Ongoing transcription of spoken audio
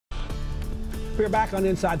We're back on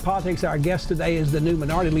Inside Politics. Our guest today is the new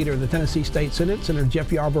minority leader of the Tennessee State Senate, Senator Jeff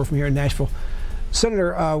Yarbro from here in Nashville.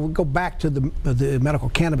 Senator, we'll go back to the medical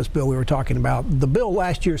cannabis bill we were talking about. The bill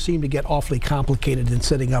last year seemed to get awfully complicated in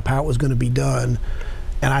setting up how it was going to be done,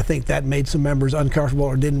 and I think that made some members uncomfortable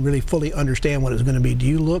or didn't really fully understand what it was going to be. Do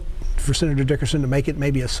you look for Senator Dickerson to make it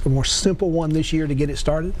maybe a more simple one this year to get it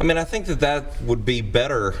started? I mean, I think that would be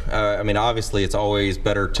better. I mean, obviously, it's always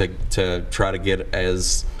better to try to get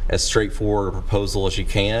as straightforward a proposal as you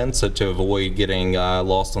can, so to avoid getting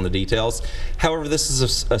lost on the details. However, this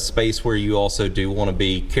is a space where you also do want to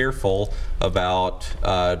be careful about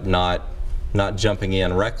not jumping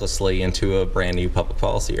in recklessly into a brand new public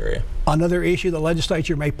policy area. Another issue the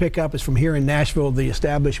legislature may pick up is from here in Nashville, the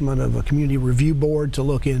establishment of a community review board to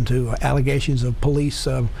look into allegations of police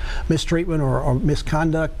mistreatment or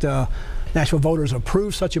misconduct. Nashville voters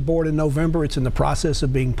approved such a board in November. It's in the process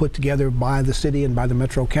of being put together by the city and by the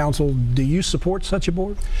Metro Council. Do you support such a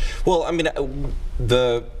board? Well, I mean,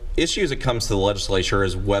 the issue as it comes to the legislature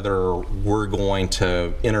is whether we're going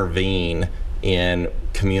to intervene in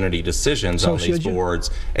community decisions on these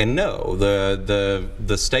boards. And no,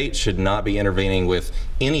 the state should not be intervening with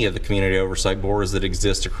any of the community oversight boards that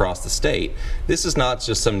exist across the state. This is not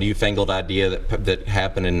just some newfangled idea that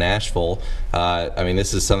happened in Nashville. I mean,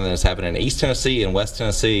 this is something that's happened in East Tennessee and West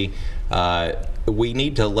Tennessee. We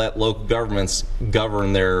need to let local governments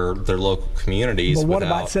govern their local communities. But what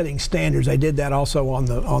about setting standards? They did that also on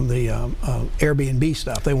the Airbnb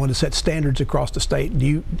stuff. They wanted to set standards across the state.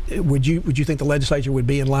 Would you think the legislature would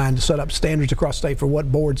be in line to set up standards across the state for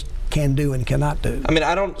what boards can do and cannot do? I mean,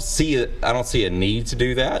 I don't see a need to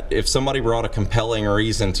do that. If somebody brought a compelling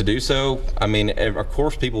reason to do so, I mean, of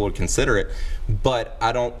course people would consider it. But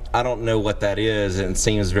I don't know what that is, and it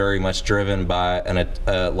seems very much driven by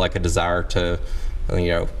like a desire to,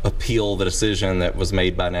 appeal the decision that was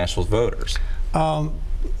made by Nashville's voters.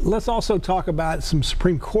 Let's also talk about some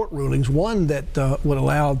Supreme Court rulings. One that would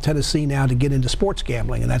allow Tennessee now to get into sports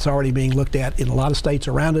gambling, and that's already being looked at in a lot of states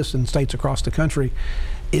around us and states across the country.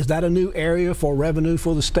 Is that a new area for revenue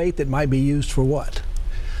for the state that might be used for what?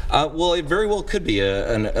 Well, it very well could be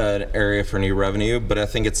an area for new revenue, but I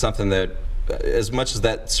think it's something that, as much as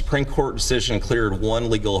that Supreme Court decision cleared one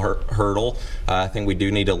legal hurdle, I think we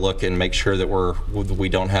do need to look and make sure that we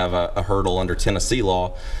don't have a hurdle under Tennessee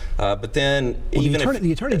law. But then,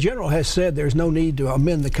 the Attorney General has said there's no need to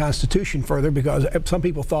amend the Constitution further, because some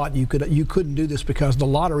people thought you couldn't do this because the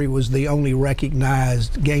lottery was the only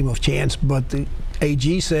recognized game of chance. But the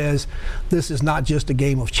AG says this is not just a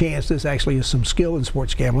game of chance. This actually is some skill in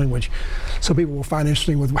sports gambling, which some people will find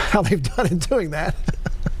interesting with how they've done in doing that.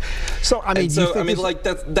 So I mean, like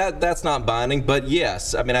that's not binding, but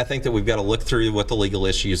yes, I mean, I think that we've got to look through what the legal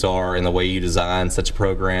issues are and the way you design such a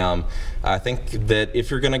program. I think that if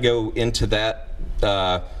you're going to go into that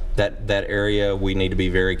area, we need to be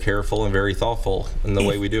very careful and very thoughtful in the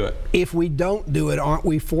way we do it. If we don't do it, aren't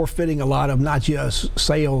we forfeiting a lot of not just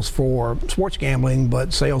sales for sports gambling,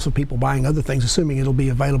 but sales of people buying other things, assuming it'll be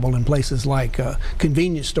available in places like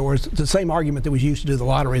convenience stores? The same argument that was used to do the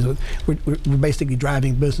lotteries. We're basically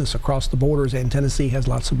driving business across the borders, and Tennessee has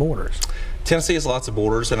lots of borders. Tennessee has lots of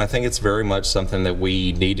borders, and I think it's very much something that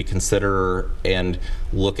we need to consider and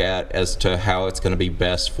look at as to how it's going to be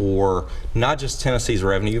best for not just Tennessee's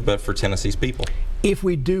revenue, but for Tennessee's people. If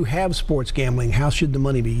we do have sports gambling, how should the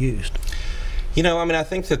money be used? I mean, I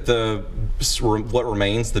think that what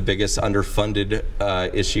remains the biggest underfunded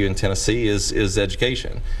issue in Tennessee is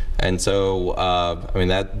education, and so I mean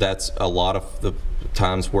that's a lot of the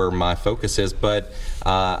times where my focus is, but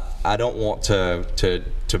I don't want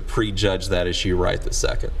to prejudge that issue right this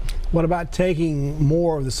second. What about taking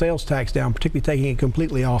more of the sales tax down, particularly taking it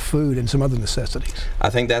completely off food and some other necessities? I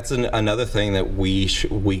think that's another thing that we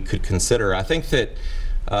could consider. I think that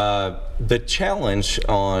the challenge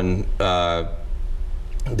on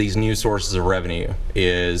these new sources of revenue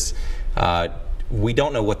is we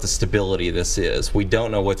don't know what the stability of this is. We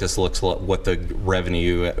don't know what this looks like, what the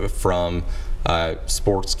revenue from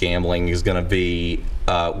sports gambling is going to be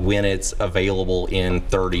when it's available in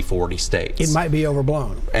 30, 40 states. It might be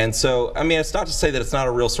overblown. And so, I mean, it's not to say that it's not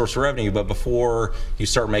a real source of revenue, but before you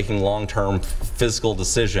start making long-term physical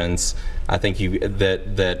decisions, I think you've got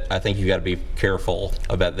to be careful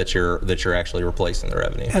about that you're actually replacing the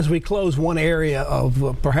revenue. As we close, one area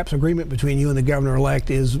of perhaps agreement between you and the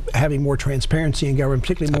governor-elect is having more transparency in government,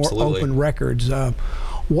 particularly more open records.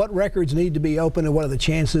 What records need to be open, and what are the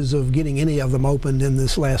chances of getting any of them opened in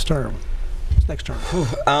this last term? next term?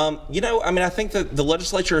 You know, I mean, I think that the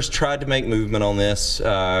legislature has tried to make movement on this.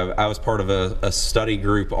 I was part of a study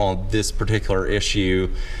group on this particular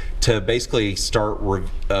issue to basically start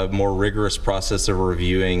a more rigorous process of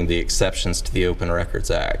reviewing the exceptions to the Open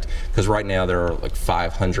Records Act, because right now there are like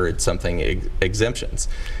 500 something exemptions,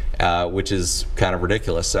 which is kind of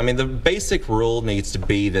ridiculous. I mean, the basic rule needs to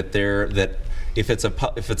be that if it's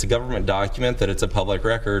a government document, that it's a public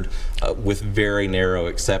record with very narrow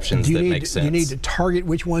exceptions that make sense. You need to target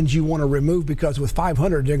which ones you want to remove, because with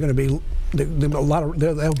 500, they're going to be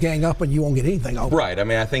they'll gang up and you won't get anything over. Right. I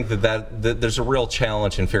mean, I think that there's a real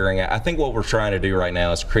challenge in figuring out. I think what we're trying to do right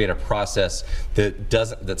now is create a process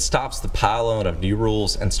that stops the pile-on of new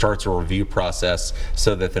rules and starts a review process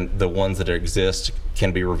so that the ones that exist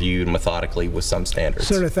can be reviewed methodically with some standards.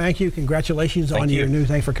 Senator, thank you. Congratulations on your new,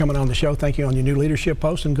 thanks for coming on the show. Thank you on your new leadership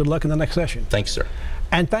post, and good luck in the next session. Thanks, sir.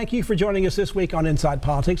 And thank you for joining us this week on Inside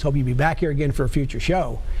Politics. Hope you'll be back here again for a future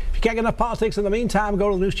show. If you can't get enough politics in the meantime, go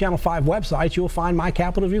to the News Channel 5 website. You'll find my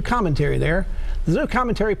Capitol View commentary there. There's a new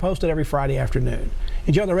commentary posted every Friday afternoon.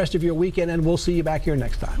 Enjoy the rest of your weekend, and we'll see you back here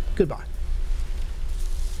next time. Goodbye.